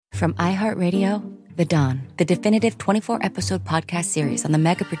From iHeartRadio, The Dawn, the definitive 24-episode podcast series on the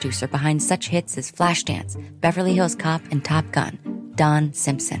mega producer behind such hits as Flashdance, Beverly Hills Cop, and Top Gun, Don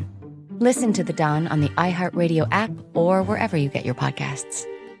Simpson. Listen to The Dawn on the iHeartRadio app or wherever you get your podcasts.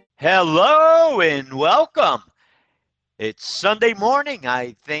 Hello and welcome. It's Sunday morning.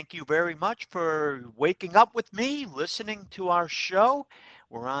 I thank you very much for waking up with me, listening to our show.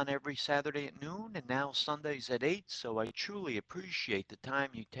 We're on every Saturday at noon and now Sundays at 8, so I truly appreciate the time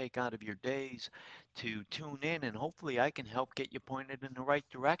you take out of your days to tune in, and hopefully I can help get you pointed in the right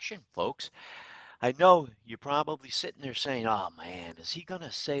direction, folks. I know you're probably sitting there saying, oh man, is he going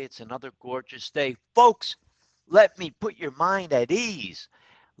to say it's another gorgeous day? Folks, let me put your mind at ease.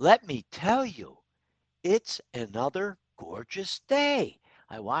 Let me tell you, it's another gorgeous day.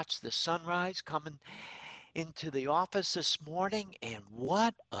 I watched the sunrise coming into the office this morning, and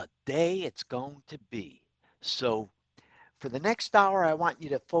what a day it's going to be. So, for the next hour, I want you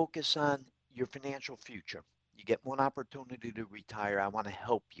to focus on your financial future. You get one opportunity to retire. I want to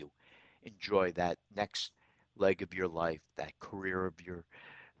help you enjoy that next leg of your life, that career of your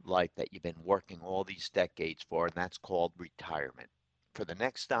life that you've been working all these decades for, and that's called retirement. For the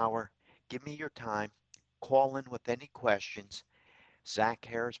next hour, give me your time. Call in with any questions. Zach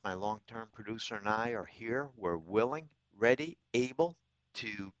Harris, my long-term producer, and I are here. We're willing, ready, able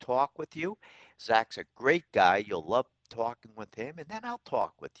to talk with you. Zach's a great guy. You'll love talking with him, and then I'll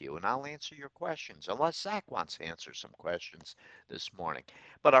talk with you, and I'll answer your questions, unless Zach wants to answer some questions this morning.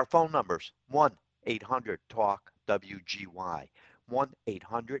 But our phone number's 1-800-TALK-WGY,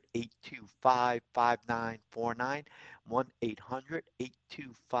 1-800-825-5949,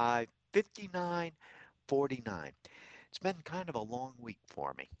 1-800-825-5949. It's been kind of a long week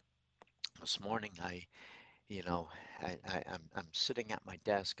for me. This morning, you know, I'm sitting at my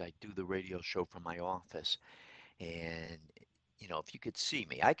desk. I do the radio show from my office, and if you could see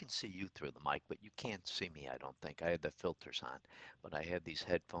me, I can see you through the mic, but you can't see me. I don't think I have the filters on, but I have these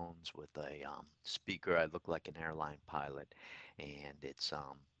headphones with a speaker. I look like an airline pilot, and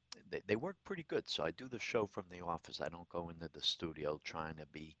they work pretty good. So I do the show from the office. I don't go into the studio, trying to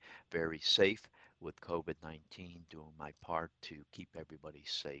be very safe with COVID-19, doing my part to keep everybody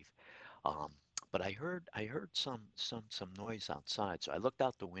safe. Um, but I heard some noise outside, so I looked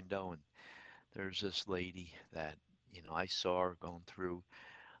out the window, and there's this lady that I saw her going through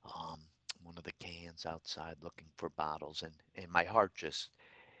um, one of the cans outside looking for bottles, and my heart just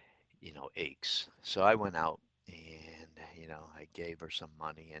aches. So I went out, and I gave her some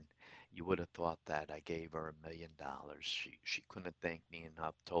money, and you would have thought that I gave her $1 million. She couldn't thank me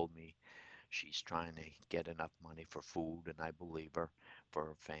enough. Told me she's trying to get enough money for food, and I believe her, for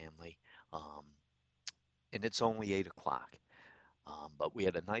her family. Um, and it's only 8 o'clock. But we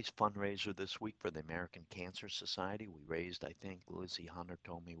had a nice fundraiser this week for the American Cancer Society. We raised, I think Lizzie Hunter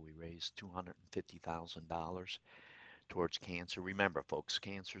told me we raised $250,000 towards cancer. Remember, folks,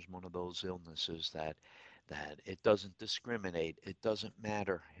 cancer is one of those illnesses that it doesn't discriminate. It doesn't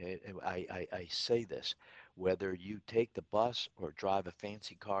matter. I say this, whether you take the bus or drive a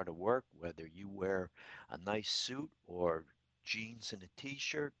fancy car to work, whether you wear a nice suit or jeans and a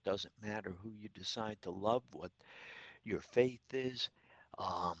t-shirt, doesn't matter who you decide to love, what your faith is.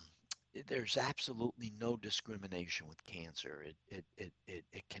 Um, there's absolutely no discrimination with cancer.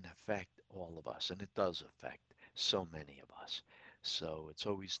 It can affect all of us, and it does affect so many of us. So it's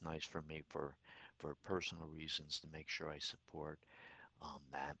always nice for me, for personal reasons, to make sure I support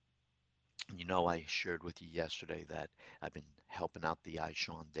that. I shared with you yesterday that I've been helping out the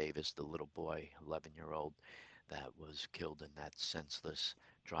Sean Davis, the little boy, 11-year-old, that was killed in that senseless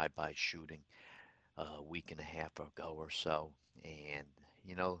drive-by shooting a week and a half ago or so. And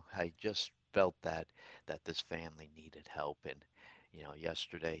I just felt that this family needed help. And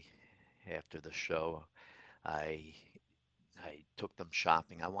yesterday after the show, I I took them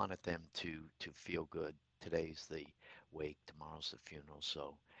shopping. I wanted them to feel good. Today's the wake, tomorrow's the funeral.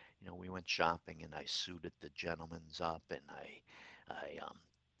 So we went shopping, and I suited the gentlemen's up, and I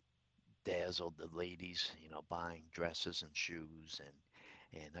dazzled the ladies, buying dresses and shoes,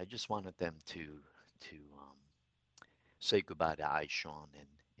 and I just wanted them to say goodbye to Sean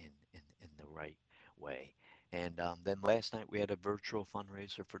in the right way. And then last night we had a virtual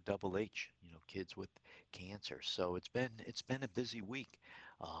fundraiser for Double H, kids with cancer. So it's been a busy week.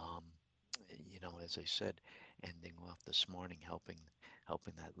 Um, as I said, ending off this morning, helping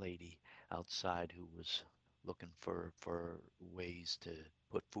that lady outside who was looking for ways to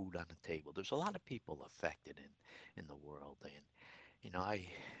put food on the table. There's a lot of people affected in the world, and you know I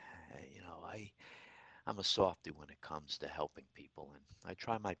you know I'm a softy when it comes to helping people, and I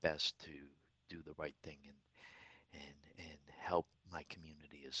try my best to do the right thing and help my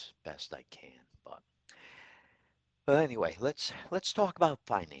community as best I can. But anyway, let's talk about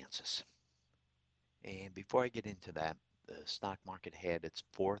finances. And before I get into that, the stock market had its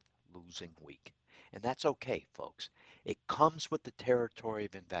fourth losing week. And that's okay, folks. It comes with the territory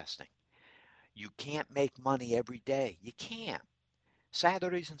of investing. You can't make money every day. You can't.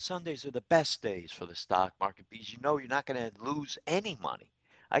 Saturdays and Sundays are the best days for the stock market because you know you're not going to lose any money.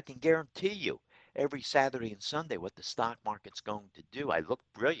 I can guarantee you every Saturday and Sunday what the stock market's going to do. I look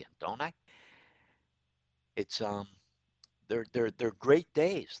brilliant, don't I? It's they're great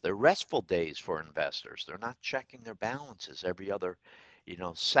days. They're restful days for investors. They're not checking their balances every other,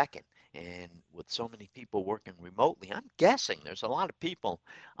 second. And with so many people working remotely, I'm guessing there's a lot of people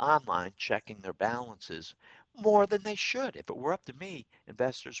online checking their balances more than they should. If it were up to me,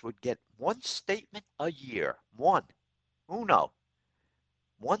 investors would get one statement a year. Uno,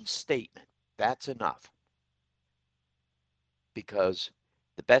 one statement. That's enough because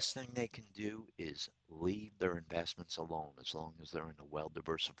the best thing they can do is leave their investments alone as long as they're in a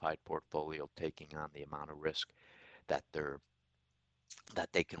well-diversified portfolio taking on the amount of risk that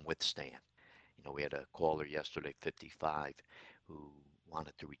they can withstand. We had a caller yesterday, 55, who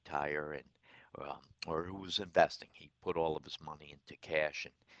wanted to retire or who was investing. He put all of his money into cash,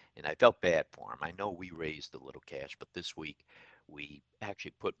 and I felt bad for him. I know we raised a little cash, but this week we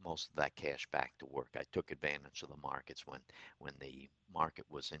actually put most of that cash back to work. I took advantage of the markets when the market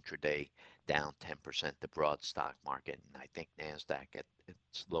was intraday down 10%, the broad stock market, and I think NASDAQ at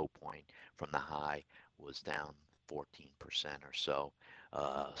its low point from the high was down 14% or so.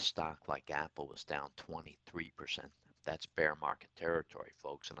 Stock like Apple was down 23%. That's bear market territory,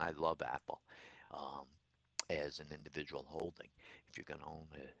 folks, and I love Apple um, as an individual holding. If you're going to own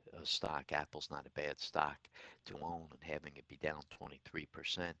a stock, Apple's not a bad stock to own, and having it be down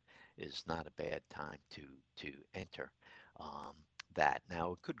 23% is not a bad time to enter. Um, that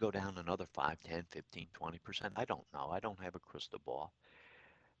now it could go down another 5, 10, 15, 20%. I don't know. I don't have a crystal ball.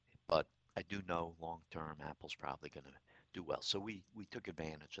 But I do know long term Apple's probably going to do well. So we took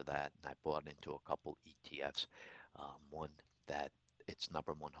advantage of that, and I bought into a couple ETFs. One that its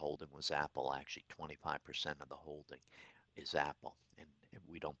number one holding was Apple. Actually, 25% of the holding is Apple, and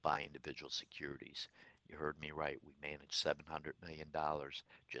we don't buy individual securities. You heard me right. We manage $700 million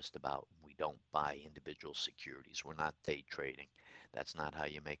just about. We don't buy individual securities. We're not day trading. That's not how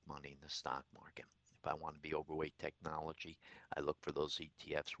you make money in the stock market. If I want to be overweight technology, I look for those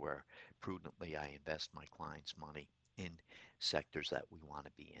ETFs where prudently I invest my clients' money in sectors that we want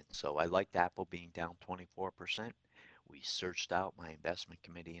to be in. So I liked Apple being down 24%. We searched out, my investment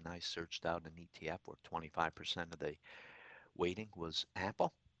committee and I searched out an ETF where 25% of the weighting was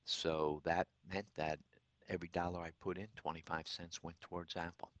Apple. So that meant that every dollar I put in, 25 cents went towards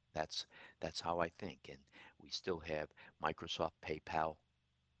Apple. That's how I think. And we still have Microsoft, PayPal,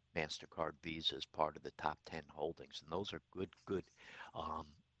 MasterCard, Visa as part of the top 10 holdings. And those are good um,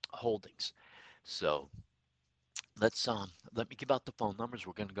 holdings. So let me give out the phone numbers.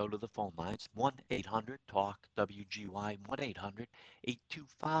 We're going to go to the phone lines. 1-800-TALK-WGY,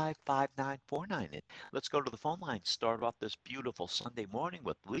 1-800-825-5949. And let's go to the phone lines. Start off this beautiful Sunday morning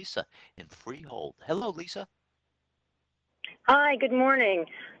with Lisa in Freehold. Hello, Lisa. Hi, good morning.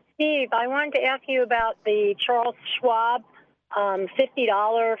 Steve, I wanted to ask you about the Charles Schwab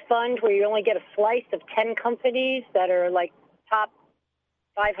 $50 fund where you only get a slice of 10 companies that are like top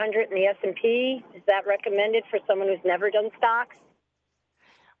 500 in the S&P. Is that recommended for someone who's never done stocks?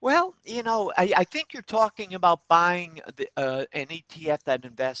 Well, I think you're talking about buying an ETF that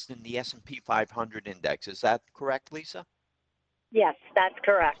invests in the S&P 500 index. Is that correct, Lisa? Yes, that's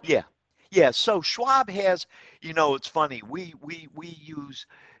correct. Yeah. Yeah. So Schwab has, it's funny. We use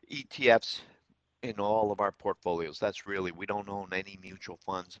ETFs in all of our portfolios. That's really, we don't own any mutual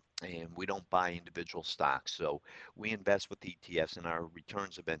funds and we don't buy individual stocks. So we invest with ETFs and our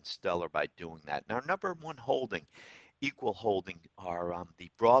returns have been stellar by doing that. And our number one holding, equal holding, are the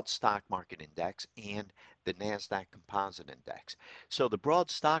broad stock market index and the NASDAQ composite index. So the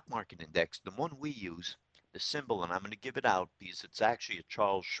broad stock market index, the one we use, the symbol, and I'm going to give it out because it's actually a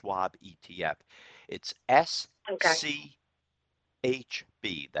Charles Schwab ETF. It's SCHB.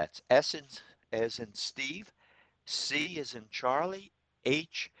 That's S as in Steve, C as in Charlie,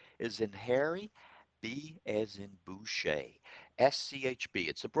 H as in Harry, B as in Boucher. SCHB.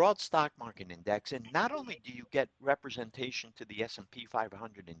 It's a broad stock market index, and not only do you get representation to the S&P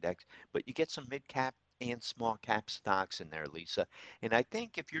 500 index, but you get some mid-cap and small cap stocks in there, Lisa. And I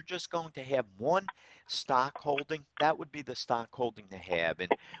think if you're just going to have one stock holding, that would be the stock holding to have.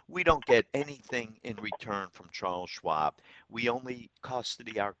 And we don't get anything in return from Charles Schwab. We only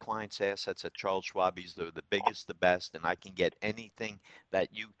custody our clients' assets at Charles Schwab. They're the biggest, the best, and I can get anything that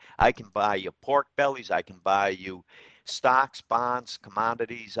I can buy you pork bellies, I can buy you stocks, bonds,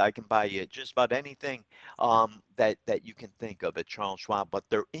 commodities. I can buy you just about anything that you can think of at Charles Schwab. But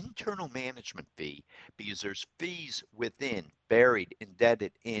their internal management fee, because there's fees within, buried,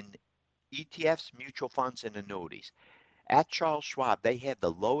 embedded in ETFs, mutual funds, and annuities. At Charles Schwab, they have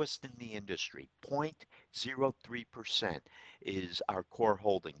the lowest in the industry. 0.03% is our core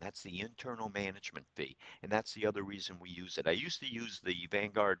holding. That's the internal management fee. And that's the other reason we use it. I used to use the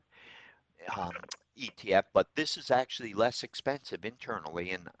Vanguard um, ETF, but this is actually less expensive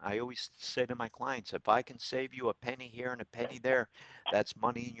internally. And I always say to my clients, if I can save you a penny here and a penny there, that's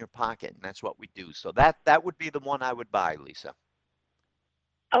money in your pocket, and that's what we do. So that would be the one I would buy, Lisa.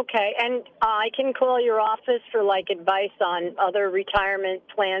 Okay, and I can call your office for like advice on other retirement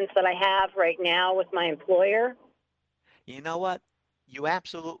plans that I have right now with my employer. You know what? You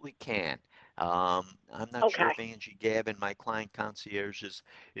absolutely can. I'm not sure Okay. if Angie Gavin, my client concierge,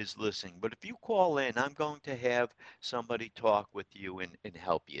 is listening, but if you call in, I'm going to have somebody talk with you and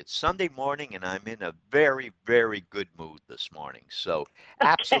help you. It's Sunday morning, and I'm in a very, very good mood this morning. So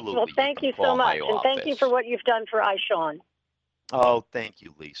Okay. Well, absolutely, you thank can you so call much, my and thank you for office. what you've done for iSean. Oh, thank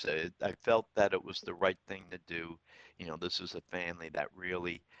you, Lisa. I felt that it was the right thing to do. This is a family that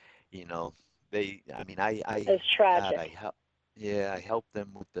really, you know, I mean, It's God, tragic. yeah, I helped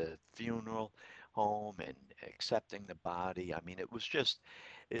them with the funeral home and accepting the body. I mean, it was just,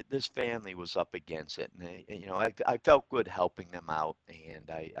 this family was up against it. And, I felt good helping them out, and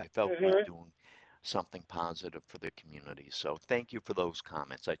I felt good Hmm. doing something positive for the community. So thank you for those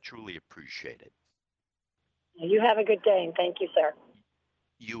comments. I truly appreciate it. You have a good day, and thank you, sir.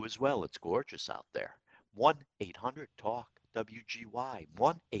 You as well. It's gorgeous out there. 1 800 TALK WGY.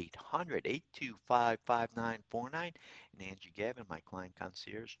 1 800 825 5949. And Angie Gavin, my client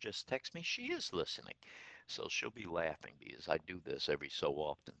concierge, just text me. She is listening. So she'll be laughing because I do this every so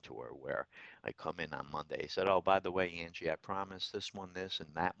often to her where I come in on Monday. I said, oh, by the way, Angie, I promised this one this and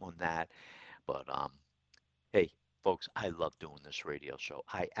that one that. But hey, folks, I love doing this radio show.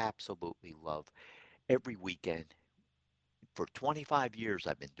 I absolutely love every weekend for 25 years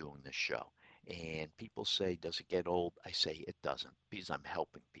I've been doing this show. And people say, does it get old? I say it doesn't because I'm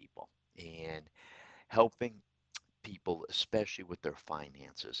helping people. And helping people, especially with their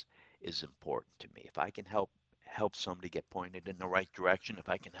finances, is important to me. If I can help somebody get pointed in the right direction, if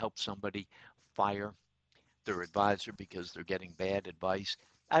I can help somebody fire their advisor because they're getting bad advice,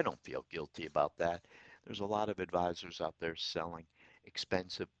 I don't feel guilty about that. There's a lot of advisors out there selling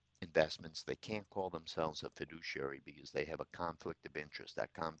expensive investments. They can't call themselves a fiduciary because they have a conflict of interest.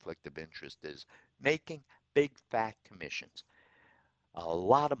 That conflict of interest is making big fat commissions, a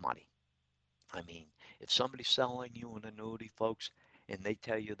lot of money. I mean, if somebody's selling you an annuity, folks, and they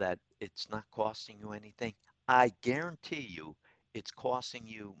tell you that it's not costing you anything, I guarantee you it's costing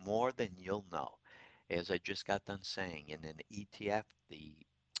you more than you'll know. As I just got done saying, in an ETF, the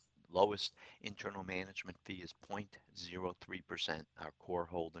lowest internal management fee is 0.03%, our core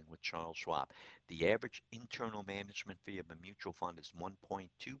holding with Charles Schwab. The average internal management fee of a mutual fund is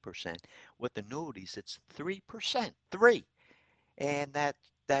 1.2%. With annuities, it's 3%. 3. And that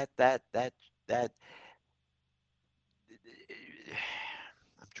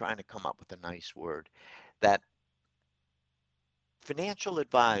I'm trying to come up with a nice word. That financial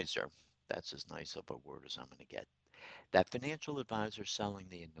advisor, that's as nice of a word as I'm going to get. That financial advisor selling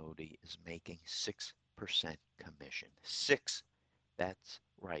the annuity is making 6% commission. Six, that's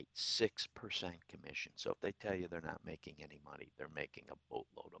right, 6% commission. So if they tell you they're not making any money, they're making a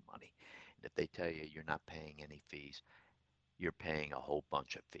boatload of money. And if they tell you you're not paying any fees, you're paying a whole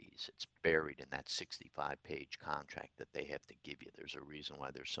bunch of fees. It's buried in that 65-page contract that they have to give you. There's a reason why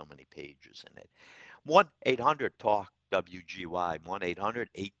there's so many pages in it. 1 800 TALK WGY, 1 800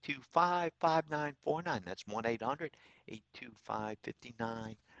 825 5949. That's 1 800 825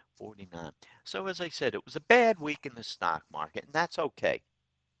 5949. So, as I said, it was a bad week in the stock market, and that's okay.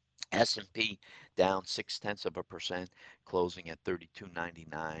 S&P down 0.6%, closing at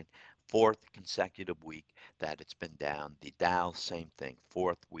 32.99. Fourth consecutive week that it's been down. The Dow, same thing.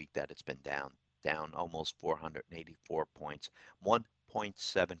 Fourth week that it's been down almost 484 points,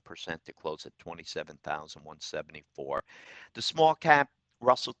 1.7% to close at 27,174. The small cap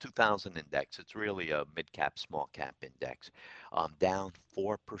Russell 2000 index, it's really a mid cap, small cap index, down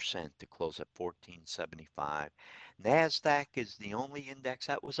 4% to close at 1475. NASDAQ is the only index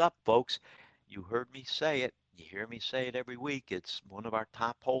that was up, folks. You heard me say it. You hear me say it every week. It's one of our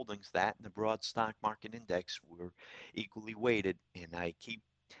top holdings, that and the broad stock market index. We're equally weighted, and I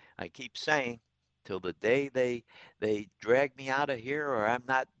keep saying till the day they drag me out of here or I'm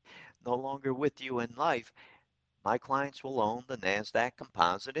not no longer with you in life, my clients will own the NASDAQ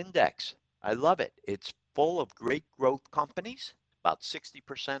Composite Index. I love it. It's full of great growth companies, about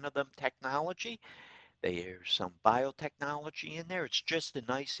 60% of them technology. There's some biotechnology in there. It's just a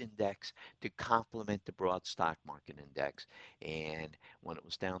nice index to complement the broad stock market index. And when it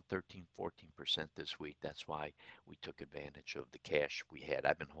was down 13, 14% this week, that's why we took advantage of the cash we had.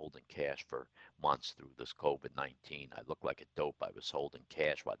 I've been holding cash for months through this COVID-19. I looked like a dope. I was holding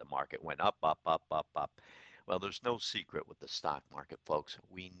cash while the market went up, up, up, up, up. Well, there's no secret with the stock market, folks.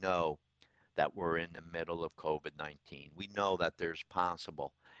 We know that we're in the middle of COVID-19. We know that it's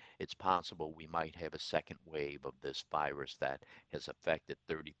possible we might have a second wave of this virus that has affected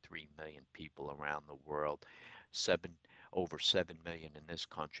 33 million people around the world, seven over 7 million in this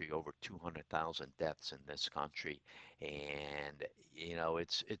country, over 200,000 deaths in this country. And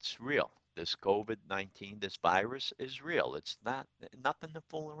it's real. This COVID-19, this virus is real. It's not nothing to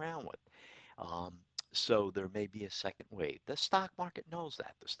fool around with. Um, so there may be a second wave. The stock market knows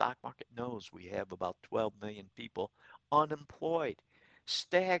that. The stock market knows we have about 12 million people unemployed.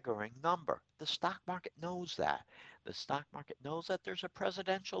 Staggering number. The stock market knows that. The stock market knows that there's a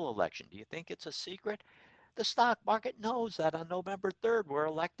presidential election. Do you think it's a secret? The stock market knows that on November 3rd, we're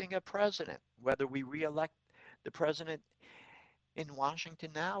electing a president. Whether we re-elect the president in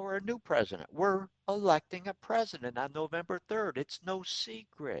Washington now or a new president. We're electing a president on November 3rd. It's no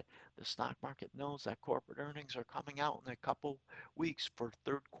secret. The stock market knows that corporate earnings are coming out in a couple weeks for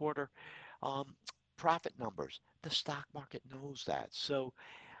third quarter um, profit numbers. The stock market knows that. So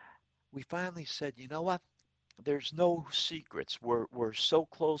we finally said, you know what? There's no secrets. We're so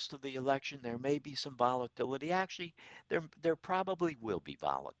close to the election. There may be some volatility. Actually, there probably will be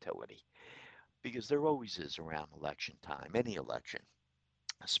volatility because there always is around election time, any election,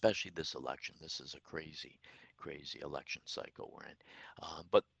 especially this election. This is a crazy, crazy election cycle we're in.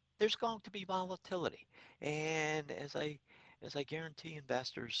 But there's going to be volatility, and as I guarantee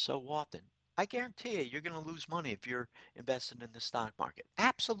investors so often, I guarantee you, you're going to lose money if you're invested in the stock market.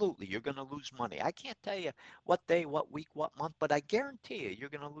 Absolutely, you're going to lose money. I can't tell you what day, what week, what month, but I guarantee you, you're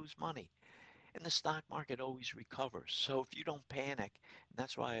going to lose money. And the stock market always recovers. So if you don't panic, and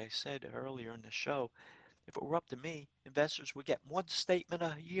that's why I said earlier in the show, if it were up to me, investors would get one statement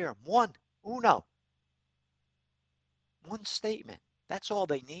a year. Uno, one statement. That's all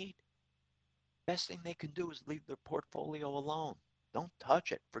they need. Best thing they can do is leave their portfolio alone. Don't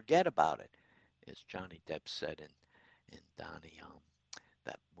touch it. Forget about it. As Johnny Depp said in Donnie,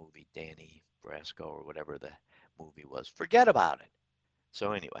 that movie, Danny Brasco or whatever the movie was. Forget about it.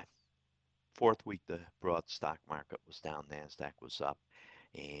 So anyway, fourth week the broad stock market was down, Nasdaq was up,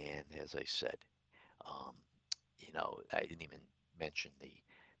 and as I said, um, I didn't even mention the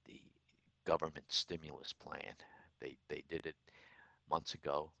government stimulus plan. They did it months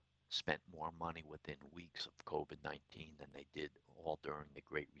ago, spent more money within weeks of COVID-19 than they did all during the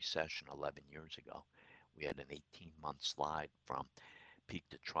Great Recession 11 years ago. We had an 18-month slide from peak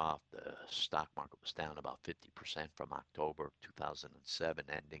to trough. The stock market was down about 50% from October of 2007,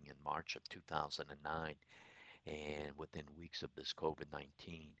 ending in March of 2009. And within weeks of this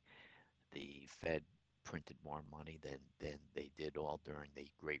COVID-19, the Fed printed more money than they did all during the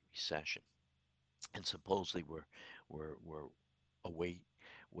Great Recession. And supposedly we're await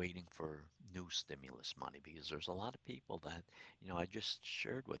waiting for new stimulus money because there's a lot of people that, I just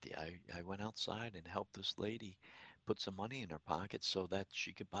shared with you. I went outside and helped this lady put some money in her pocket so that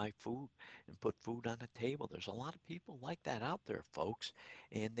she could buy food and put food on the table. There's a lot of people like that out there, folks,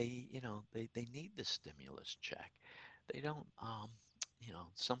 and they need the stimulus check. They don't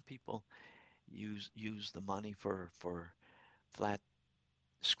some people use the money for flat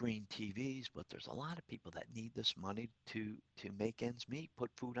screen TVs, but there's a lot of people that need this money to make ends meet, put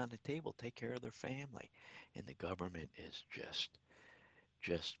food on the table, take care of their family, and the government is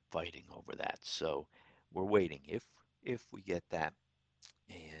just fighting over that. So we're waiting. If we get that,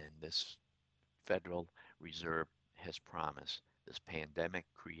 and this Federal Reserve has promised, this pandemic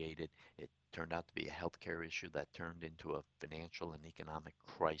created, it turned out to be a healthcare issue that turned into a financial and economic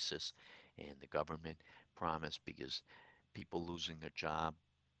crisis, and the government promised because people losing their job,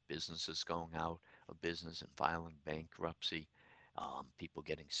 businesses going out of business and filing bankruptcy, people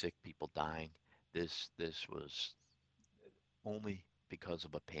getting sick, people dying. This was only because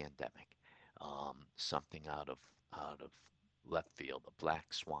of a pandemic, something out of left field, a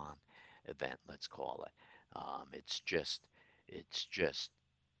black swan event, let's call it. It's just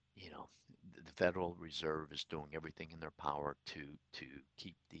the Federal Reserve is doing everything in their power to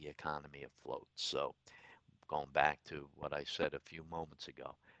keep the economy afloat. So going back to what I said a few moments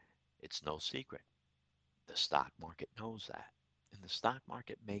ago, it's no secret. The stock market knows that. And the stock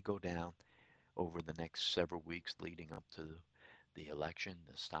market may go down over the next several weeks leading up to the election.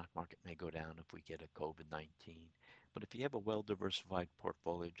 The stock market may go down if we get a COVID-19. But if you have a well-diversified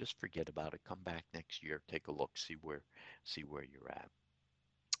portfolio, just forget about it. Come back next year, take a look, see where you're at.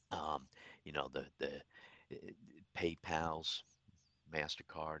 Um, the PayPal's,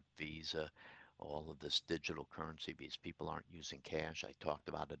 MasterCard, Visa, all of this digital currency because people aren't using cash. I talked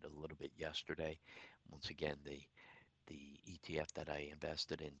about it a little bit yesterday. Once again, the ETF that I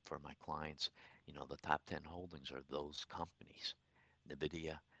invested in for my clients, the top 10 holdings are those companies.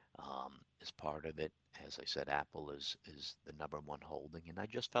 NVIDIA is part of it. As I said, Apple is the number one holding, and I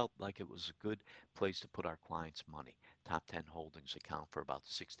just felt like it was a good place to put our clients' money. Top 10 holdings account for about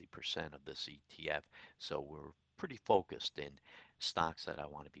 60% of this ETF, so we're pretty focused in stocks that I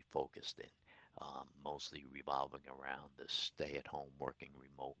want to be focused in. Mostly revolving around the stay-at-home, working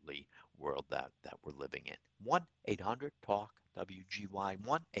remotely world that we're living in. 1-800-TALK-WGY,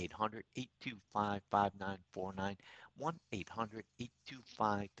 1-800-825-5949,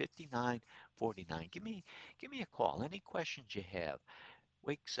 1-800-825-5949. Give me a call. Any questions you have,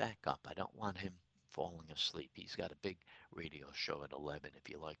 wake Zach up. I don't want him falling asleep. He's got a big radio show at 11. If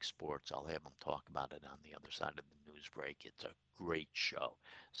you like sports, I'll have him talk about it on the other side of the news break. It's a great show.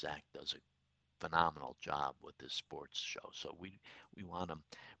 Zach does a phenomenal job with this sports show. So we want him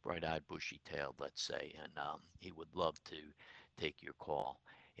bright-eyed, bushy-tailed, let's say, and he would love to take your call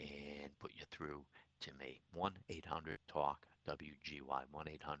and put you through to me. 1-800-TALK-WGY,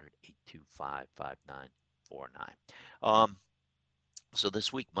 1-800-825-5949. So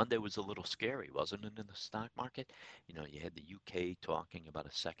this week, Monday was a little scary, wasn't it, in the stock market? You had the UK talking about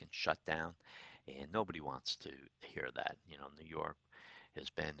a second shutdown, and nobody wants to hear that. New York has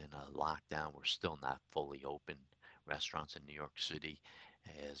been in a lockdown. We're still not fully open. Restaurants in New York City,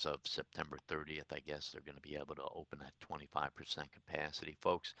 as of September 30th, I guess they're going to be able to open at 25% capacity.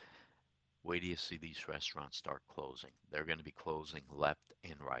 Folks, wait till you see these restaurants start closing. They're going to be closing left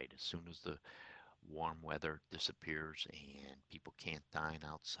and right. As soon as the warm weather disappears and people can't dine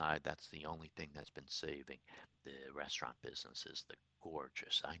outside, that's the only thing that's been saving the restaurant businesses. The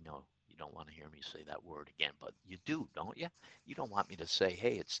gorgeous. I know you don't want to hear me say that word again, but you do, don't you? You don't want me to say,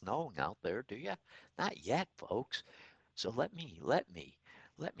 hey, it's snowing out there, do you? Not yet, folks. So let me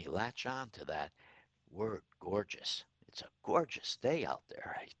latch on to that word, gorgeous. It's a gorgeous day out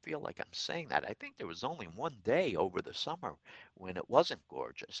there. I feel like I'm saying that. I think there was only one day over the summer when it wasn't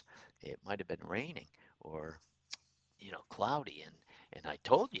gorgeous. It might have been raining or, cloudy, and I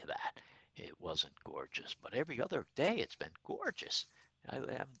told you that it wasn't gorgeous. But every other day it's been gorgeous.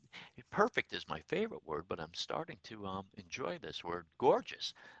 Perfect is my favorite word, but I'm starting to enjoy this word,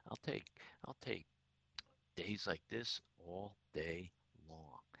 gorgeous. I'll take days like this all day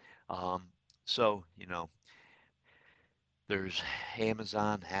long. So there's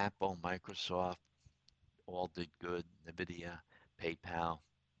Amazon, Apple, Microsoft, all did good. NVIDIA, PayPal,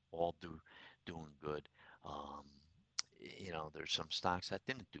 all doing good. Um, there's some stocks that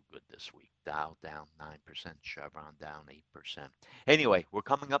didn't do good this week. Dow down 9%, Chevron down 8%. Anyway, we're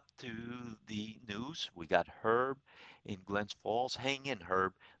coming up to the news. We got Herb in Glens Falls. Hang in,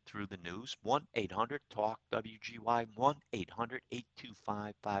 Herb, through the news. 1-800-TALK-WGY,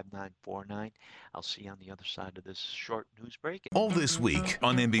 1-800-825-5949. I'll see you on the other side of this short news break. All this week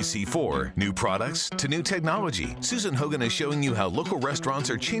on NBC4, new products to new technology. Susan Hogan is showing you how local restaurants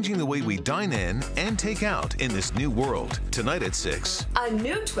are changing the way we dine in and take out in this new world. Tonight at 6. A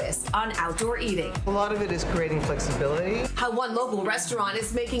new twist on outdoor eating. A lot of it is creating flexibility. How one local restaurant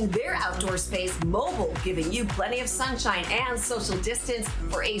is making their outdoor space mobile, giving you plenty of sunshine and social distance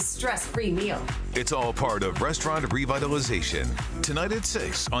for a stress-free meal. It's all part of restaurant revitalization. Tonight at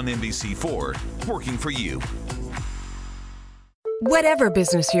 6 on NBC4, working for you. Whatever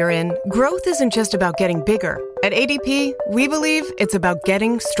business you're in, growth isn't just about getting bigger. At ADP, we believe it's about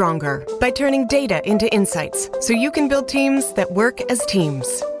getting stronger by turning data into insights so you can build teams that work as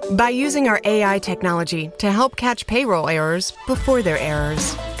teams. By using our AI technology to help catch payroll errors before they're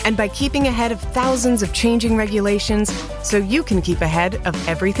errors. And by keeping ahead of thousands of changing regulations so you can keep ahead of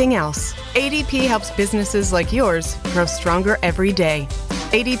everything else. ADP helps businesses like yours grow stronger every day.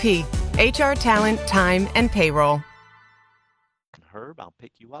 ADP, HR, talent, time, and payroll. Herb, I'll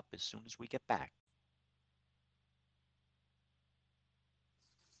pick you up as soon as we get back.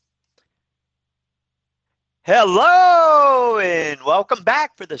 Hello and welcome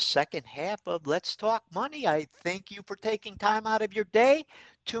back for the second half of Let's Talk Money. I thank you for taking time out of your day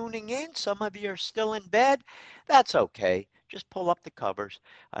tuning in. Some of you are still in bed. That's okay. Just pull up the covers.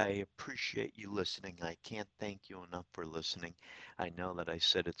 I appreciate you listening. I can't thank you enough for listening. I know that I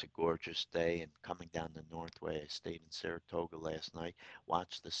said it's a gorgeous day, and coming down the Northway, I stayed in Saratoga last night,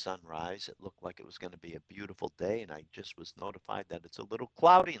 watched the sunrise. It looked like it was going to be a beautiful day, and I just was notified that it's a little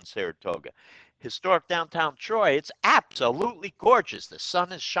cloudy in Saratoga. Historic downtown Troy, it's absolutely gorgeous. The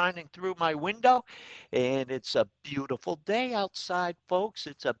sun is shining through my window, and it's a beautiful day outside, folks.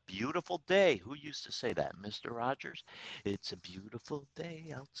 It's a beautiful day. Who used to say that? Mr. Rogers? It's a beautiful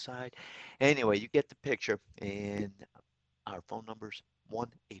day outside. Anyway, you get the picture. And our phone number's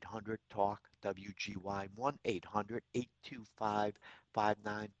 1-800-TALK-WGY,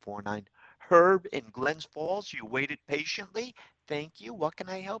 1-800-825-5949. Herb in Glens Falls, you waited patiently. Thank you. What can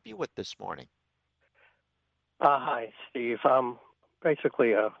I help you with this morning? Hi, Steve.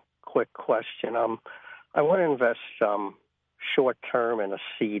 Basically a quick question. I want to invest short term in a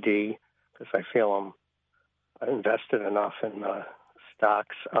CD because I feel I'm invested enough in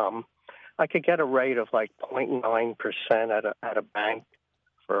stocks. I could get a rate of like 0.9% at a bank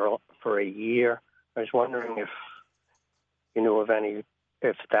for a year. I was wondering if you knew of any,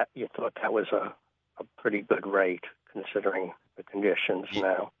 if that you thought that was a pretty good rate considering the conditions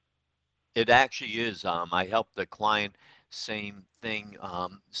now. It actually is. I helped the client, same thing,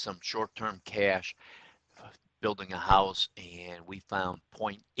 some short-term cash, building a house, and we found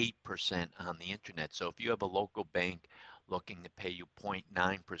 0.8% on the internet. So if you have a local bank looking to pay you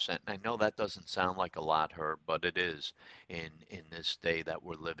 0.9%, and I know that doesn't sound like a lot, Herb, but it is in this day that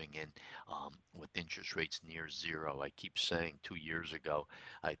we're living in, with interest rates near zero. I keep saying 2 years ago,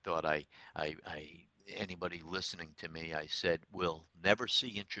 I thought anybody listening to me, I said, we'll never see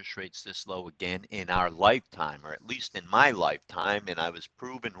interest rates this low again in our lifetime, or at least in my lifetime, and I was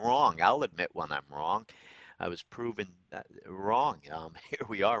proven wrong. I'll admit when I'm wrong. I was proven wrong. Here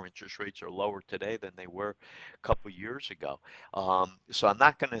we are. Interest rates are lower today than they were a couple years ago. So I'm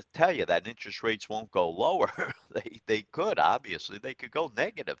not going to tell you that interest rates won't go lower. They could, obviously. They could go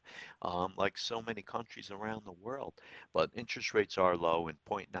negative, like so many countries around the world. But interest rates are low, and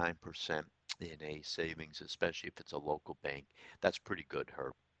 0.9% in a savings, especially if it's a local bank. That's pretty good,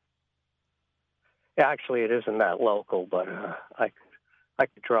 Herb. Yeah, actually, it isn't that local, but I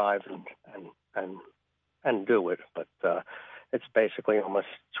could drive and do it, but it's basically almost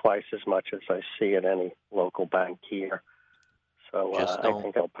twice as much as I see at any local bank here. So I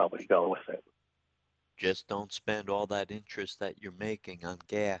think I'll probably go with it. Just don't spend all that interest that you're making on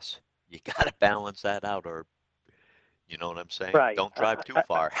gas. You got to balance that out, or you know what I'm saying? Right. Don't drive too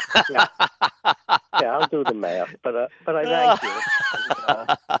far. Yeah, I'll do the math, but I thank you.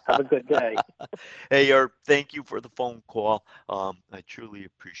 Have a good day. Hey, Herb, thank you for the phone call. I truly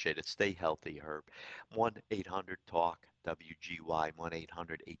appreciate it. Stay healthy, Herb. 1-800-TALK-WGY,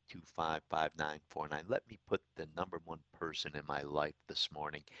 1-800-825-5949. Let me put the number one person in my life this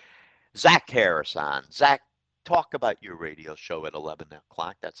morning, Zach Harris, on. Zach, talk about your radio show at 11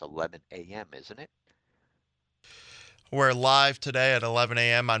 o'clock. That's 11 a.m., isn't it? We're live today at 11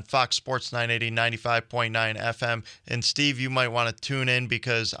 a.m. on Fox Sports 980, 95.9 FM. And Steve, you might want to tune in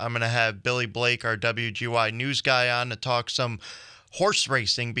because I'm going to have Billy Blake, our WGY news guy, on to talk some horse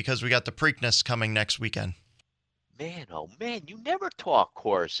racing because we got the Preakness coming next weekend. Man, oh man, you never talk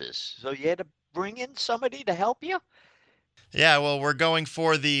horses. So you had to bring in somebody to help you? Yeah, well, we're going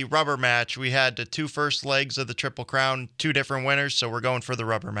for the rubber match. We had the two first legs of the Triple Crown, two different winners, so we're going for the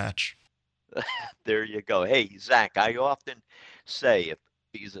rubber match. There you go. Hey, Zach, I often say,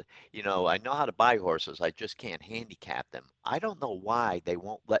 because, I know how to buy horses. I just can't handicap them. I don't know why they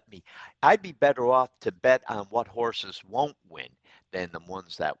won't let me. I'd be better off to bet on what horses won't win than the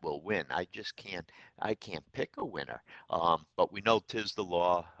ones that will win. I can't pick a winner. But we know 'tis the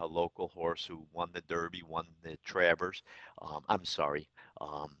law. A local horse who won the Derby, won the Travers. Won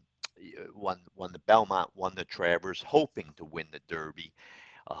the Belmont, won the Travers, hoping to win the Derby.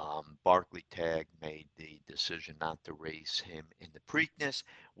 Barclay Tagg made the decision not to race him in the Preakness,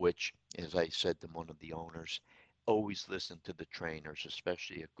 which, as I said to one of the owners, always listen to the trainers,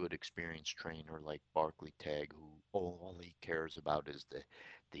 especially a good experienced trainer like Barclay Tagg, who all he cares about is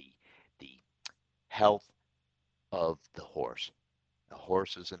the health of the horse. The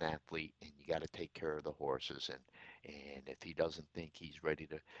horse is an athlete, and you got to take care of the horses. And if he doesn't think he's ready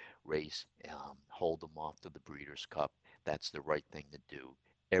to race, hold him off to the Breeders' Cup. That's the right thing to do.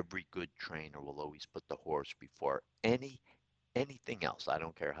 Every good trainer will always put the horse before anything else. I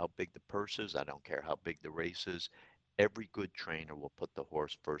don't care how big the purse is. I don't care how big the race is. Every good trainer will put the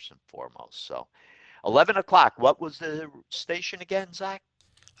horse first and foremost. So 11 o'clock. What was the station again, Zach?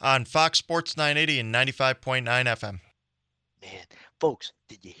 On Fox Sports 980 and 95.9 FM. Man, folks,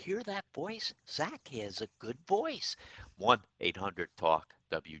 did you hear that voice? Zach has a good voice. 1-800-TALK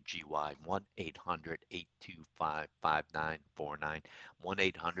WGY, 1-800-825-5949,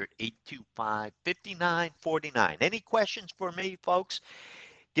 1-800-825-5949. Any questions for me, folks?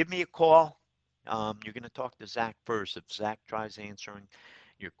 Give me a call. You're going to talk to Zach first. If Zach tries answering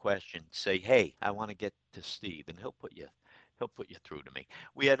your question, say, "Hey, I want to get to Steve," and he'll put you through to me.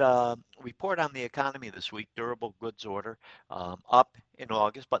 We had a report on the economy this week. Durable goods order up in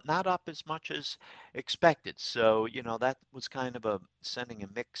August, but not up as much as expected. So that was kind of a sending a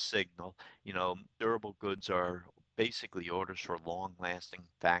mixed signal. Durable goods are basically orders for long-lasting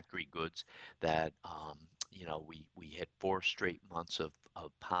factory goods that we had 4 straight months of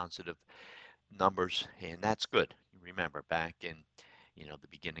positive numbers, and that's good. Remember, back in the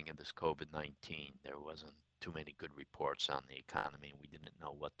beginning of this COVID-19, there wasn't too many good reports on the economy, and we didn't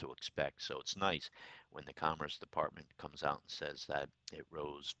know what to expect. So it's nice when the Commerce Department comes out and says that it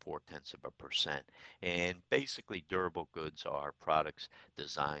rose 0.4%. And basically, durable goods are products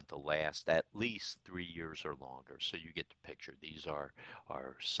designed to last at least 3 years or longer. So you get the picture. These are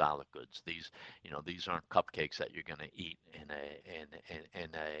solid goods. These aren't cupcakes that you're going to eat in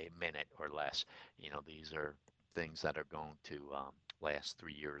a minute or less. These are things that are going to last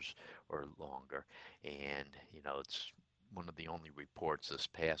 3 years or longer. And, it's one of the only reports this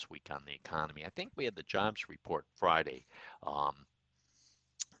past week on the economy. I think we had the jobs report Friday. Um,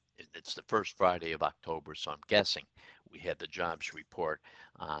 it's the first Friday of October, so I'm guessing we had the jobs report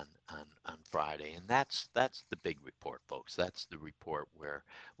on Friday, and that's the big report, folks. That's the report where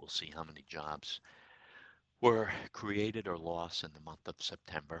we'll see how many jobs were created or lost in the month of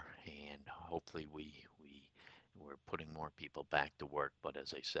September, and hopefully we're putting more people back to work. But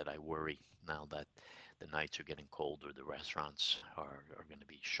as I said, I worry now that the nights are getting colder. The restaurants are going to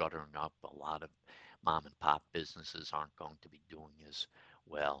be shuttering up. A lot of mom and pop businesses aren't going to be doing as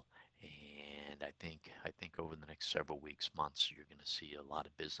well. And I think over the next several weeks, months, you're going to see a lot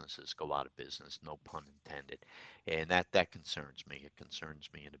of businesses go out of business, no pun intended. And that concerns me. It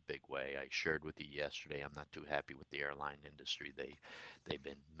concerns me in a big way. I shared with you yesterday, I'm not too happy with the airline industry. They've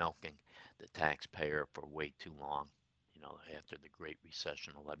been milking the taxpayer for way too long. After the Great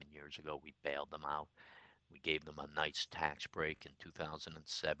Recession 11 years ago, we bailed them out. We gave them a nice tax break in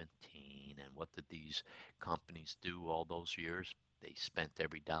 2017. And what did these companies do all those years? They spent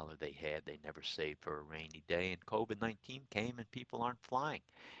every dollar they had. They never saved for a rainy day. And COVID-19 came and people aren't flying.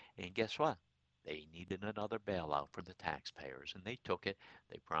 And guess what? They needed another bailout for the taxpayers, and they took it.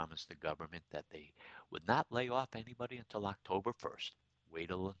 They promised the government that they would not lay off anybody until October 1st. Wait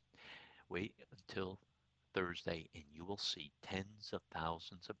until Thursday, and you will see tens of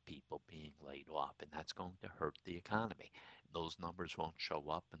thousands of people being laid off, and that's going to hurt the economy. Those numbers won't show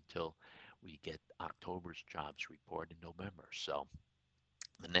up until we get October's jobs report in November. So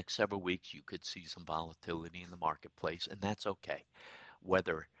the next several weeks, you could see some volatility in the marketplace, and that's okay.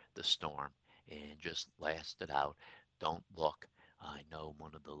 Weather the storm and just last it out. Don't look. I know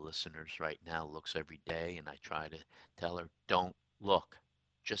one of the listeners right now looks every day, and I try to tell her, don't look.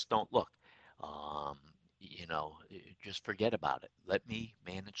 Just don't look. Um, just forget about it. Let me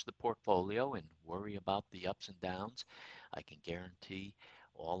manage the portfolio and worry about the ups and downs. I can guarantee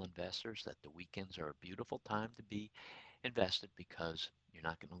all investors that the weekends are a beautiful time to be invested because you're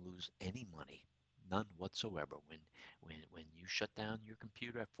not going to lose any money, none whatsoever. When you shut down your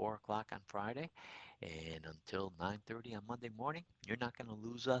computer at 4 o'clock on Friday and until 9:30 on Monday morning, you're not going to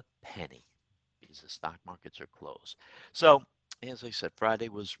lose a penny because the stock markets are closed. So, as I said, Friday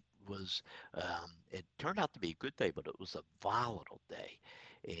it turned out to be a good day, but it was a volatile day.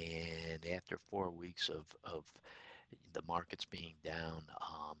 And after 4 weeks of the markets being down,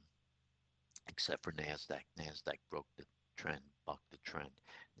 except for Nasdaq. Nasdaq broke the trend, bucked the trend.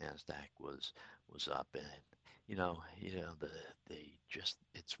 Nasdaq was up, and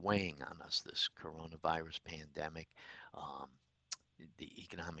it's weighing on us, this coronavirus pandemic, um, the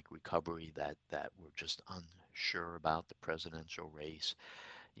economic recovery that we're just unsure about, the presidential race.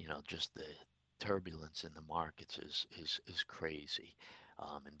 Just the turbulence in the markets is crazy.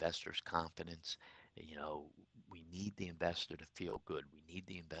 Investors' confidence. You know, we need the investor to feel good. We need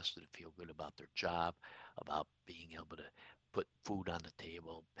the investor to feel good about their job, about being able to put food on the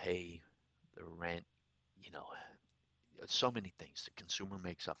table, pay the rent. You know, so many things. The consumer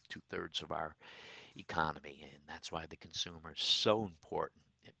makes up 2/3 of our economy, and that's why the consumer is so important.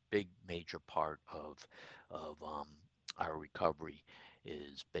 A big major part of our recovery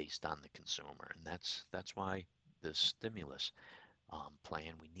is based on the consumer, and that's why the stimulus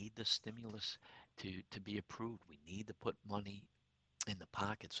plan. We need the stimulus to be approved. We need to put money in the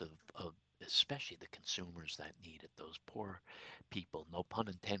pockets of especially the consumers that need it, those poor people, no pun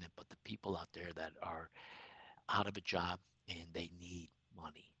intended, but the people out there that are out of a job and they need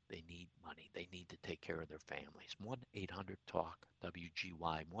money. They need money. They need to take care of their families. 1-800-TALK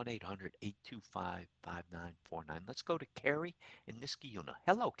WGY, 1-800-825-5949. Let's go to Carrie in Niskayuna.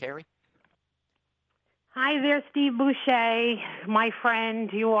 Hello, Carrie. Hi there, Steve Boucher, my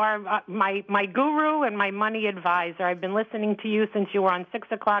friend. You are my guru and my money advisor. I've been listening to you since you were on 6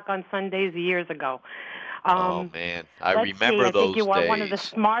 o'clock on Sundays years ago. Oh man, I Let's remember see. I those think you are days. one of the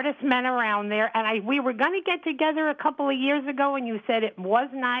smartest men around there. And we were going to get together a couple of years ago, and you said it was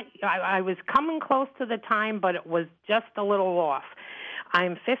not. I was coming close to the time, but it was just a little off.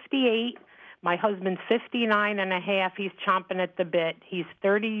 I'm 58. My husband's 59 and a half. He's chomping at the bit. He's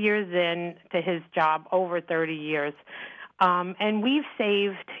 30 years in to his job, over 30 years. And we've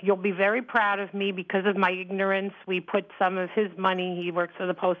saved. You'll be very proud of me because of my ignorance. We put some of his money. He works for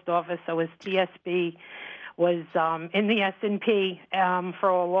the post office, so his TSB was in the S&P for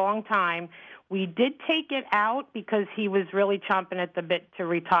a long time. We did take it out because he was really chomping at the bit to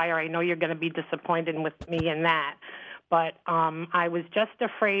retire. I know you're going to be disappointed with me in that. But I was just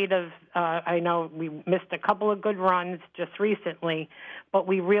afraid of, I know we missed a couple of good runs just recently, but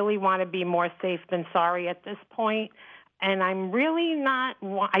we really want to be more safe than sorry at this point. And I'm really not,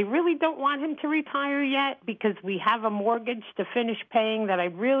 I really don't want him to retire yet because we have a mortgage to finish paying that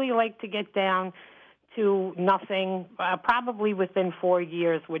I'd really like to get down to nothing, probably within 4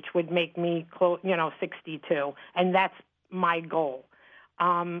 years, which would make me, 62. And that's my goal.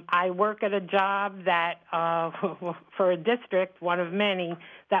 I work at a job that, for a district, one of many,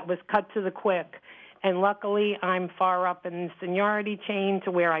 that was cut to the quick. And luckily, I'm far up in the seniority chain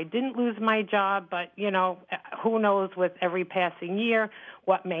to where I didn't lose my job. But, who knows with every passing year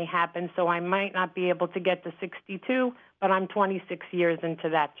what may happen. So I might not be able to get to 62, but I'm 26 years into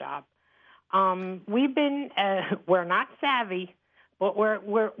that job. We've been, we're not savvy, but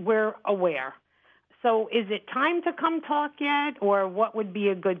we're aware. So is it time to come talk yet, or what would be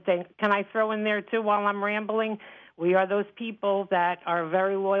a good thing? Can I throw in there, too, while I'm rambling? We are those people that are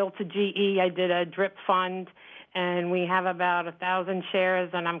very loyal to GE. I did a drip fund, and we have about 1,000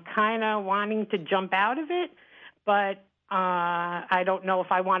 shares, and I'm kind of wanting to jump out of it, but I don't know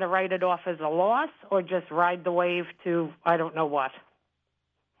if I want to write it off as a loss or just ride the wave to I don't know what.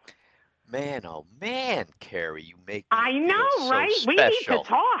 Man, oh man, Carrie, you make me I know, feel so right? special. We need to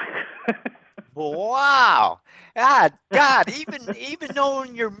talk. Wow. God, even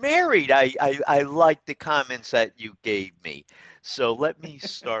knowing you're married, I like the comments that you gave me. So let me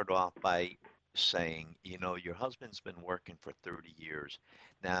start off by saying, your husband's been working for 30 years.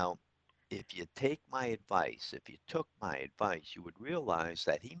 Now, if you take my advice, if you took my advice, you would realize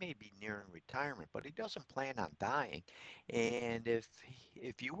that he may be nearing retirement, but he doesn't plan on dying. And if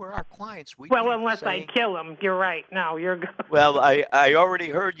you were our clients, we'd Well, be unless saying, I kill him. You're right. No, you're good. well, I already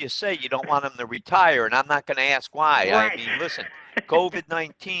heard you say you don't want him to retire, and I'm not going to ask why. Right. I mean, listen,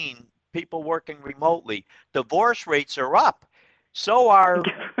 COVID-19, people working remotely, divorce rates are up. So are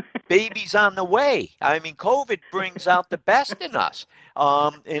babies on the way. I mean, COVID brings out the best in us,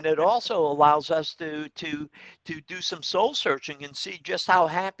 and it also allows us to do some soul searching and see just how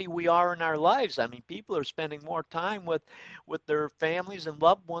happy we are in our lives. I mean, people are spending more time with their families and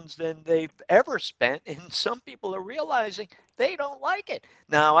loved ones than they've ever spent, and some people are realizing they don't like it.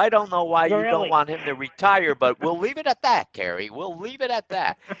 Now, I don't know why you don't want him to retire, but we'll leave it at that, Carrie. We'll leave it at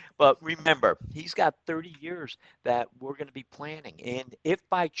that. But remember, he's got 30 years that we're going to be planning, and if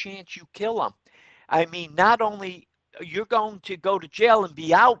by chance you kill him, I mean, not only you're going to go to jail and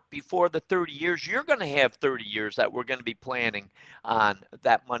be out before the 30 years, you're going to have 30 years that we're going to be planning on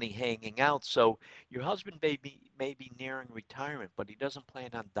that money hanging out. So your husband may be nearing retirement, but he doesn't plan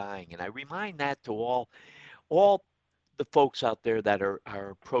on dying. And I remind that to all the folks out there that are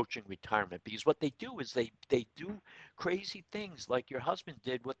approaching retirement, because what they do is they do crazy things like your husband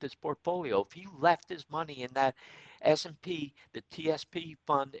did with his portfolio. If he left his money in that S&P, the TSP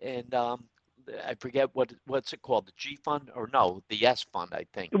fund, and I forget what's it called, the G fund, or no, the S fund, I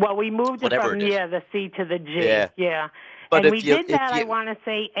think. Well, we moved it from the C to the G. Yeah. But and we did that, I want to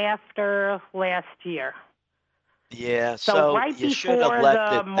say, after last year. Yeah, so right you should before have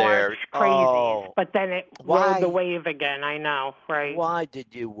left the it March there. crazies, but then it rode the wave again. I know, right? Why did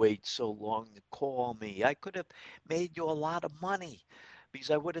you wait so long to call me? I could have made you a lot of money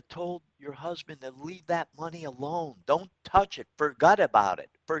because I would have told your husband to leave that money alone. Don't touch it. Forget about it.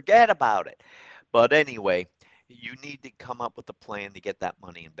 Forget about it. But anyway, you need to come up with a plan to get that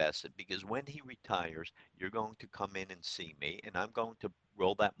money invested, because when he retires, you're going to come in and see me, and I'm going to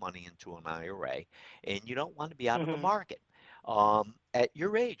roll that money into an IRA, and you don't want to be out of the market. at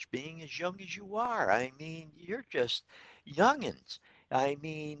your age, being as young as you are. I mean, you're just youngins. I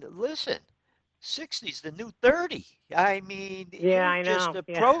mean, listen, 60's the new 30. I mean, Yeah, you're I just know.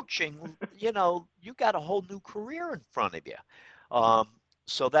 Yeah. approaching, you got a whole new career in front of you. Um,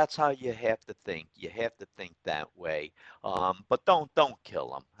 so that's how you have to think. You have to think that way. But don't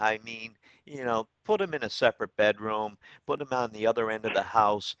kill them. I mean, put them in a separate bedroom, put them on the other end of the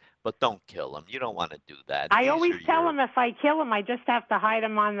house, but don't kill them. You don't want to do that. I These always are tell your, them if I kill them, I just have to hide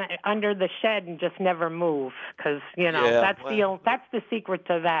them under the shed and just never move, because yeah, that's the secret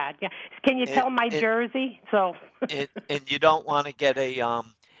to that. Yeah. Can you and, tell my and, jersey? So. and you don't want to get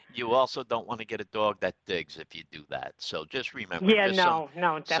you also don't want to get a dog that digs if you do that. So just remember, Yeah, just some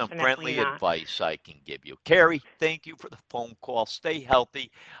no, some definitely friendly not. advice I can give you. Carrie, thank you for the phone call. Stay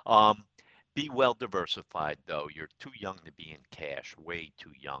healthy. Um, be well diversified though. You're too young to be in cash, way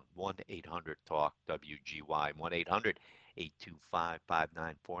too young. 1-800-TALK WGY,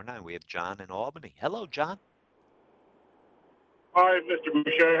 1-800-825-5949. We have John in Albany. Hello, John. Hi, Mr.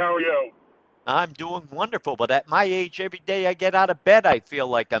 Boucher. How are you? I'm doing wonderful, but at my age, every day I get out of bed, I feel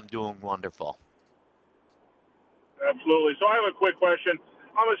like I'm doing wonderful. Absolutely. So I have a quick question.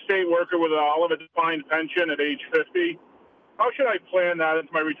 I'm a state worker with I'll have a defined pension at age 50. How should I plan that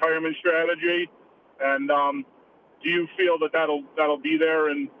into my retirement strategy? And do you feel that that'll be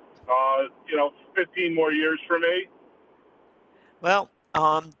there in 15 more years for me? Well,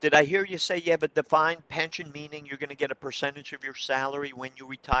 did I hear you say you have a defined pension, meaning you're going to get a percentage of your salary when you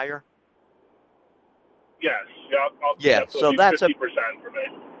retire? Yes. Yeah, So so it'll be that's 50% for me.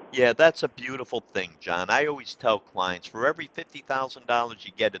 Yeah, that's a beautiful thing, John. I always tell clients for every $50,000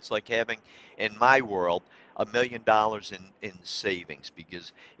 you get, it's like having, in my world, $1 million in savings.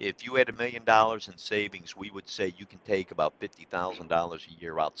 Because if you had $1 million in savings, we would say you can take about $50,000 a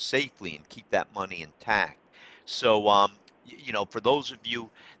year out safely and keep that money intact. So, for those of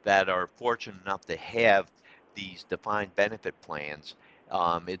you that are fortunate enough to have these defined benefit plans,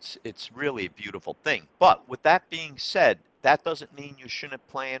 it's really a beautiful thing. But with that being said, that doesn't mean you shouldn't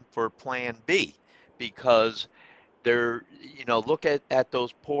plan for plan B, because look at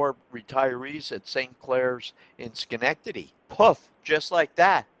those poor retirees at St. Clair's in Schenectady. Poof, just like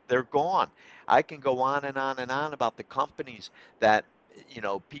that, they're gone. I can go on and on and on about the companies that,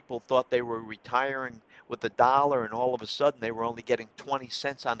 people thought they were retiring with a dollar, and all of a sudden they were only getting 20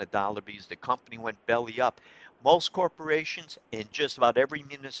 cents on the dollar because the company went belly up. Most corporations in just about every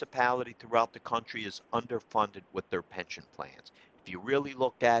municipality throughout the country is underfunded with their pension plans. If you really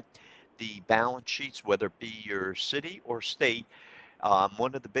look at the balance sheets, whether it be your city or state,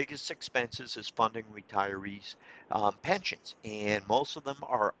 one of the biggest expenses is funding retirees' pensions, and most of them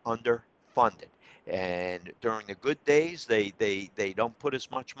are underfunded. And during the good days, they don't put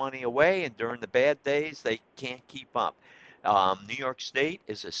as much money away, and during the bad days, they can't keep up. New York State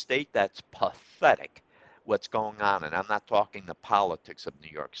is a state that's pathetic. What's going on, and I'm not talking the politics of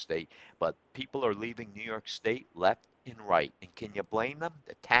New York State, but people are leaving New York State left and right. And can you blame them?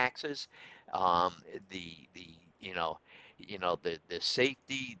 The taxes, um, the the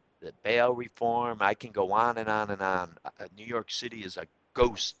safety, the bail reform. I can go on and on and on. New York City is a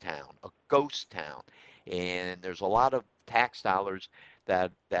ghost town, and there's a lot of tax dollars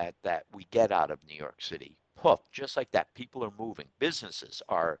that we get out of New York City. Poof, just like that, people are moving. Businesses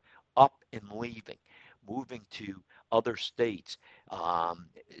are up and leaving, moving to other states.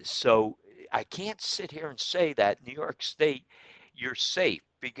 So I can't sit here and say that New York State, you're safe,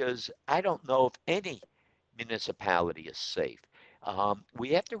 because I don't know if any municipality is safe. We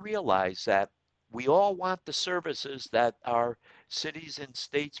have to realize that we all want the services that our cities and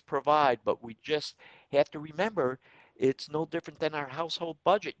states provide, but we just have to remember it's no different than our household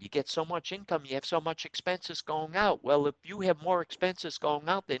budget. You get so much income, you have so much expenses going out. Well, if you have more expenses going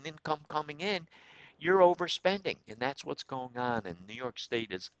out than income coming in, you're overspending, and that's what's going on. And New York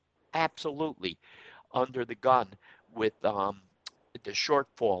State is absolutely under the gun with the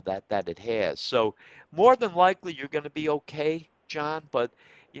shortfall that it has. So more than likely you're going to be okay, John, but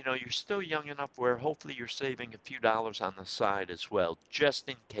you're still young enough where hopefully you're saving a few dollars on the side as well, just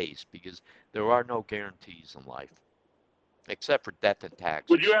in case, because there are no guarantees in life, except for death and taxes.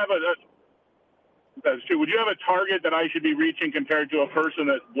 Would you have that's true. Would you have a target that I should be reaching compared to a person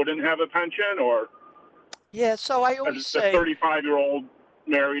that wouldn't have a pension, or? Yeah, so I always say a 35-year-old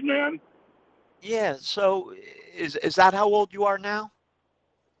married man. Yeah, so is that how old you are now?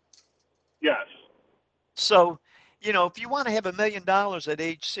 Yes. So, if you want to have $1 million at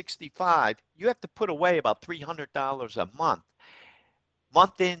age 65, you have to put away about $300 a month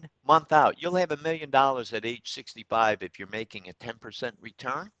in, month out. You'll have $1 million at age 65 if you're making a 10%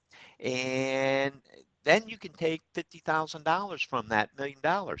 return. And Then you can take $50,000 from that $1 million.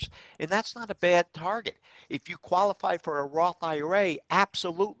 And that's not a bad target. If you qualify for a Roth IRA,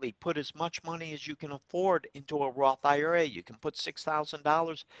 absolutely put as much money as you can afford into a Roth IRA. You can put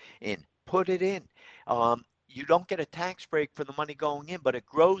 $6,000 in, put it in. You don't get a tax break for the money going in, but it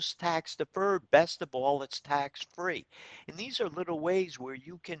grows tax deferred. Best of all, it's tax free. And these are little ways where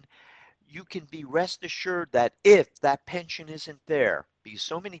you can be rest assured that if that pension isn't there, because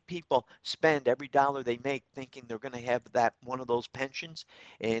so many people spend every dollar they make thinking they're going to have that one of those pensions.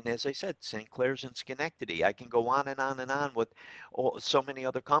 And as I said, St. Clair's and Schenectady, I can go on and on and on with so many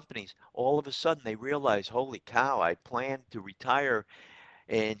other companies. All of a sudden they realize, holy cow, I plan to retire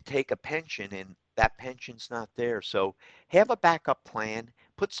and take a pension, and that pension's not there. So have a backup plan.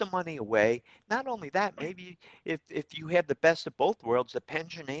 Put some money away. Not only that, maybe if you have the best of both worlds, the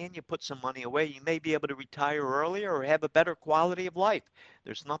pension and you put some money away, you may be able to retire earlier or have a better quality of life.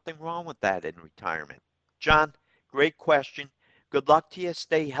 There's nothing wrong with that in retirement. John, great question. Good luck to you.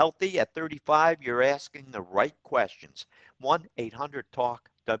 Stay healthy. At 35, you're asking the right questions.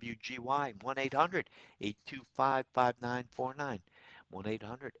 1-800-TALK-WGY. 1-800-825-5949.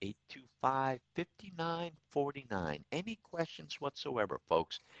 1-800-825-5949. Any questions whatsoever,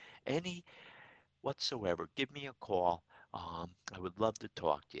 folks? Any whatsoever. Give me a call. I would love to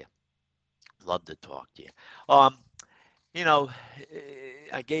talk to you. Love to talk to you. You know,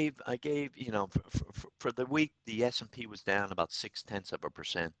 I gave you know, for the week, the S&P was down about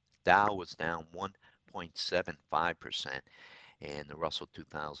 0.6%. Dow was down 1.75%. And the Russell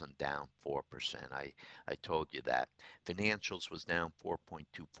 2000 down 4%. I told you that. Financials was down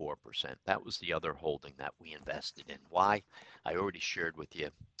 4.24%. That was the other holding that we invested in. Why? I already shared with you.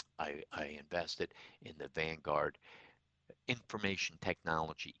 I invested in the Vanguard Information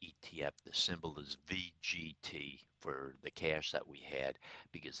Technology ETF. The symbol is VGT for the cash that we had,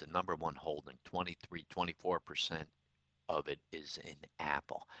 because the number one holding, 24% of it is in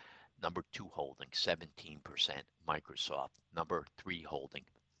Apple. Number 2 holding, 17%, Microsoft. Number 3 holding,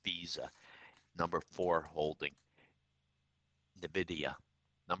 Visa. Number 4 holding, NVIDIA.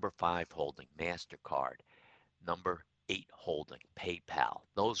 Number 5 holding, MasterCard. Number 8 holding, PayPal.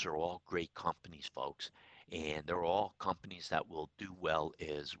 Those are all great companies, folks. And they're all companies that will do well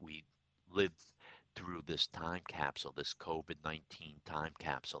as we live through this time capsule, this COVID-19 time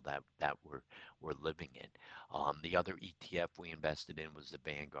capsule that we're living in. The other ETF we invested in was the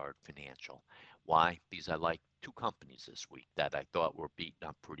Vanguard Financial. Why? Because I like 2 companies this week that I thought were beaten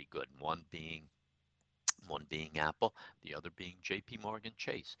up pretty good. One being Apple, the other being JP Morgan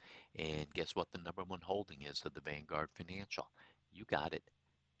Chase. And guess what the number 1 holding is of the Vanguard Financial? You got it.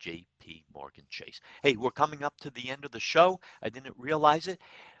 JP Morgan Chase. Hey, we're coming up to the end of the show. I didn't realize it.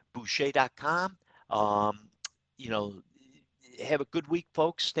 Boucher.com. You know, have a good week,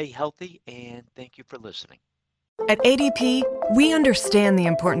 folks. Stay healthy, and thank you for listening. At ADP, we understand the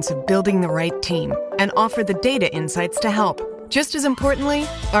importance of building the right team and offer the data insights to help. Just as importantly,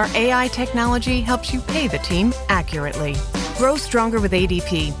 our AI technology helps you pay the team accurately. Grow stronger with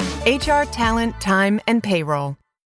ADP. HR, talent, time, and payroll.